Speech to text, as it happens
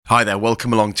Hi there,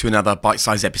 welcome along to another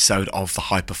bite-sized episode of the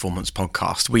High Performance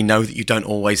Podcast. We know that you don't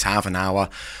always have an hour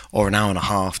or an hour and a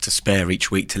half to spare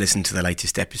each week to listen to the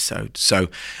latest episode. So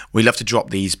we love to drop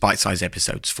these bite-sized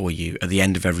episodes for you at the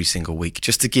end of every single week,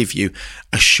 just to give you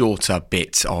a shorter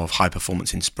bit of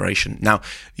high-performance inspiration. Now,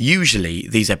 usually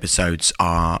these episodes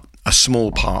are a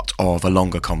small part of a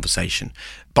longer conversation.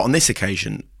 But on this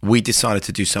occasion, we decided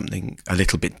to do something a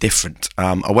little bit different.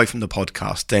 Away from the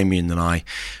podcast, Damien and I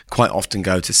quite often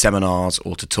go to seminars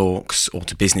or to talks or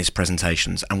to business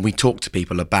presentations, and we talk to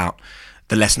people about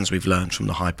the lessons we've learned from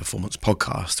the High Performance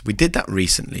Podcast. We did that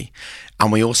recently,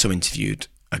 and we also interviewed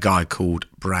a guy called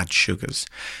Brad Sugars.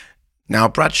 Now,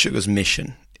 Brad Sugars'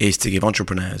 mission is to give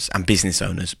entrepreneurs and business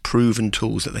owners proven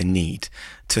tools that they need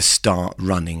to start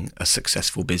running a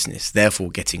successful business,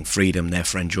 therefore getting freedom,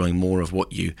 therefore enjoying more of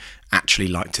what you actually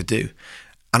like to do.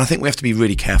 And I think we have to be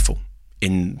really careful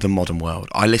in the modern world.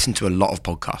 I listen to a lot of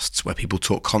podcasts where people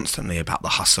talk constantly about the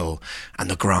hustle and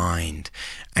the grind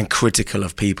and critical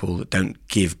of people that don't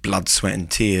give blood, sweat and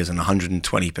tears and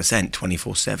 120%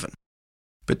 24/7.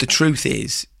 But the truth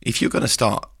is, if you're going to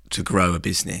start to grow a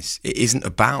business, it isn't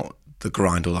about the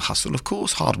grind or the hustle. Of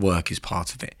course, hard work is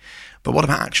part of it. But what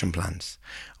about action plans?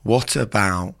 What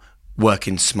about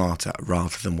working smarter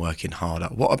rather than working harder?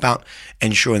 What about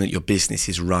ensuring that your business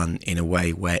is run in a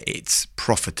way where it's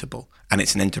profitable and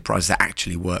it's an enterprise that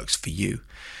actually works for you?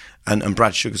 And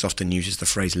Brad Sugars often uses the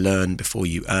phrase, learn before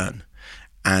you earn.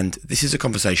 And this is a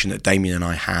conversation that Damien and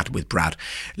I had with Brad.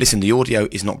 Listen, the audio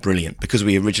is not brilliant because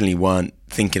we originally weren't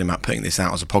thinking about putting this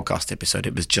out as a podcast episode.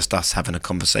 It was just us having a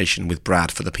conversation with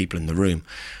Brad for the people in the room.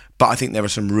 But I think there are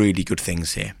some really good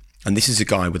things here. And this is a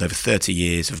guy with over 30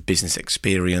 years of business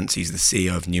experience. He's the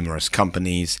CEO of numerous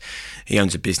companies. He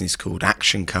owns a business called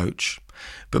Action Coach.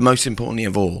 But most importantly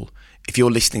of all, if you're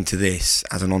listening to this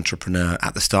as an entrepreneur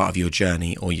at the start of your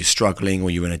journey, or you're struggling, or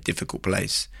you're in a difficult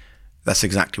place, that's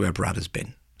exactly where Brad has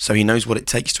been. So he knows what it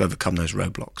takes to overcome those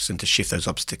roadblocks and to shift those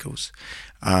obstacles.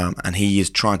 And he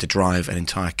is trying to drive an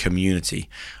entire community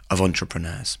of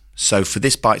entrepreneurs. So for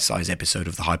this bite-sized episode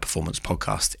of the High Performance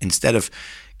Podcast, instead of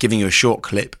giving you a short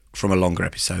clip from a longer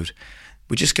episode,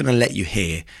 we're just going to let you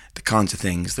hear the kinds of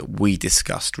things that we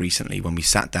discussed recently when we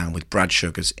sat down with Brad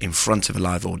Sugars in front of a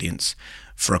live audience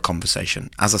for a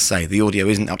conversation. As I say, the audio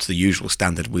isn't up to the usual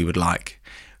standard we would like,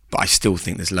 but I still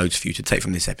think there's loads for you to take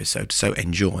from this episode. So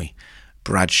enjoy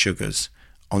Brad Sugars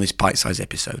on this bite-sized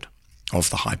episode of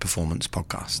the High Performance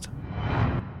Podcast.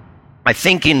 I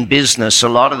think in business a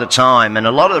lot of the time, and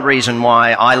a lot of the reason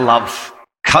why I love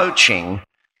coaching,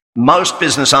 most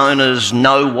business owners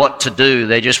know what to do.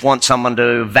 They just want someone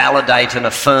to validate and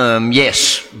affirm,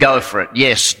 yes, go for it,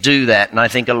 yes, do that. And I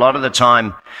think a lot of the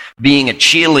time being a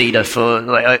cheerleader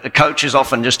a coach is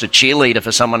often just a cheerleader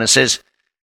for someone who says,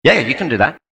 yeah, you can do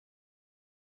that.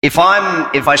 If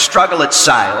I struggle at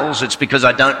sales, it's because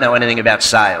I don't know anything about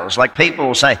sales. Like people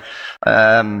will say,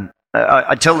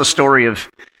 I tell the story of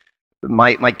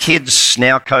my kids,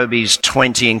 now Kobe's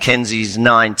 20 and Kenzie's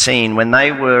 19, when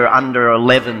they were under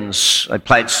 11s, they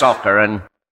played soccer and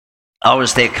I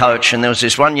was their coach, and there was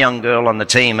this one young girl on the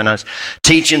team, and I was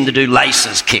teaching them to do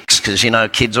laces kicks because, you know,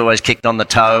 kids always kicked on the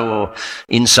toe or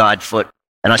inside foot.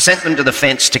 And I sent them to the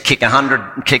fence to kick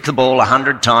the ball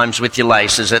 100 times with your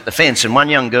laces at the fence. And one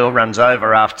young girl runs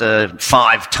over after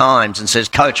 5 times and says,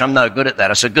 Coach, I'm no good at that.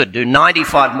 I said, good, do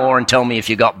 95 more and tell me if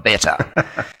you got better.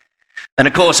 And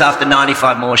of course, after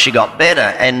 95 more, she got better.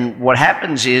 And what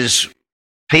happens is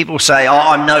people say, oh,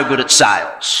 I'm no good at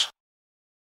sales.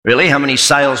 Really? How many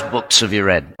sales books have you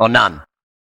read? Or none?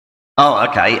 Oh,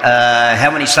 okay. How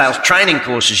many sales training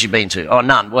courses you been to? Oh,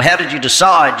 none. Well, how did you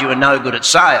decide you were no good at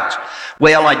sales?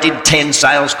 Well, I did 10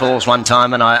 sales calls one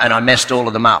time and I messed all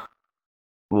of them up.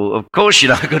 Well, of course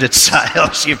you're no good at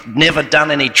sales. You've never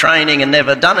done any training and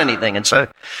never done anything. And so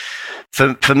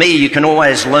for me, you can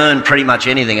always learn pretty much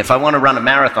anything. If I want to run a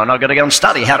marathon, I've got to go and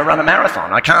study how to run a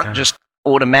marathon. I can't just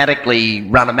automatically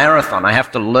run a marathon. I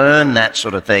have to learn that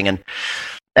sort of thing. And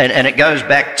it goes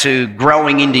back to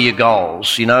growing into your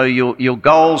goals. You know, your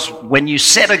goals, when you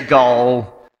set a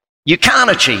goal, you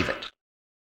can't achieve it.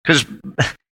 Because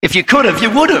if you could have,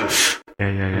 you would have.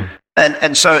 Yeah.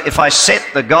 And so if I set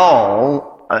the goal,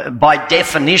 by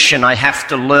definition, I have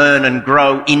to learn and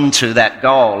grow into that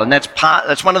goal. And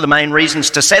that's one of the main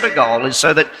reasons to set a goal, is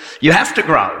so that you have to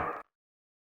grow.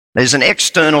 There's an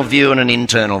external view and an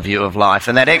internal view of life,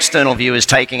 and that external view is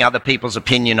taking other people's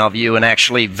opinion of you and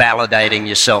actually validating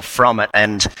yourself from it.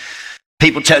 And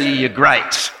people tell you you're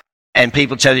great, and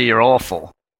people tell you you're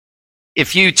awful.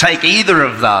 If you take either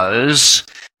of those,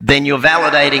 then you're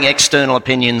validating external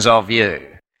opinions of you.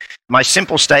 My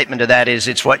simple statement to that is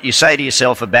it's what you say to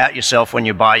yourself about yourself when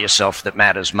you're by yourself that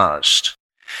matters most.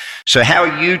 So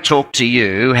how you talk to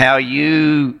you, how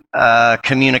you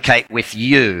communicate with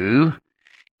you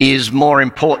is more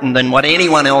important than what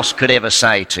anyone else could ever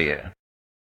say to you.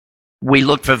 We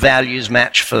look for values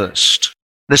match first.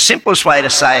 The simplest way to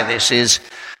say this is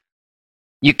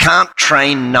you can't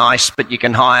train nice, but you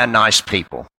can hire nice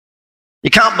people.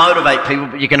 You can't motivate people,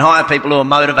 but you can hire people who are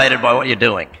motivated by what you're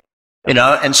doing. You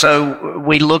know, and so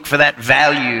we look for that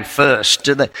value first,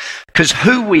 because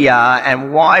who we are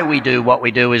and why we do what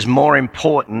we do is more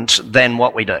important than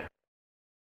what we do.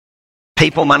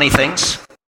 People, money, things.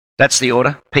 That's the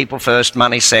order. People first,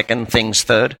 money second, things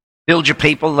third. Build your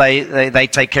people, they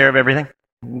take care of everything,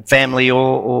 family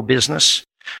or business.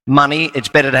 Money, it's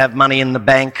better to have money in the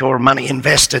bank or money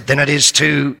invested than it is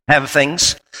to have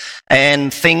things.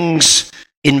 And things,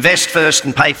 invest first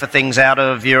and pay for things out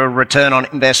of your return on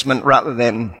investment rather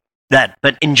than that.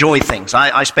 But enjoy things.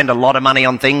 I spend a lot of money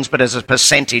on things, but as a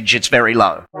percentage, it's very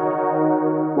low.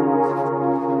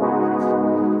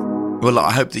 Well,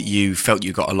 I hope that you felt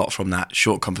you got a lot from that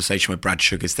short conversation with Brad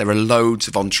Sugars. There are loads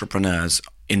of entrepreneurs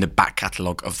in the back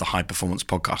catalogue of the High Performance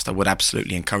Podcast. I would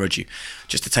absolutely encourage you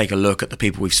just to take a look at the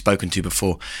people we've spoken to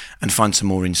before and find some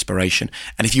more inspiration.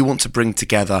 And if you want to bring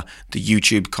together the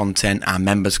YouTube content, our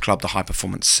members club, the High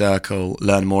Performance Circle,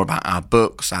 learn more about our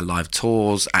books, our live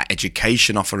tours, our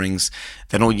education offerings,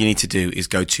 then all you need to do is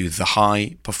go to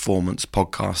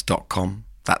thehighperformancepodcast.com.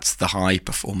 That's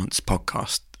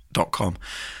thehighperformancepodcast.com.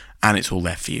 And it's all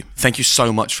there for you. Thank you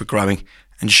so much for growing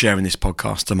and sharing this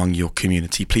podcast among your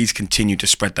community. Please continue to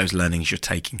spread those learnings you're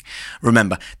taking.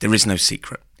 Remember, there is no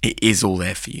secret. It is all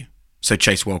there for you. So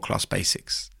chase world-class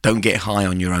basics. Don't get high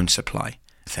on your own supply.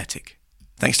 Pathetic.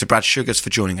 Thanks to Brad Sugars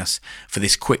for joining us for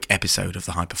this quick episode of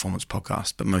the High Performance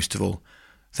Podcast. But most of all,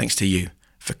 thanks to you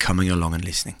for coming along and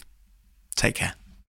listening. Take care.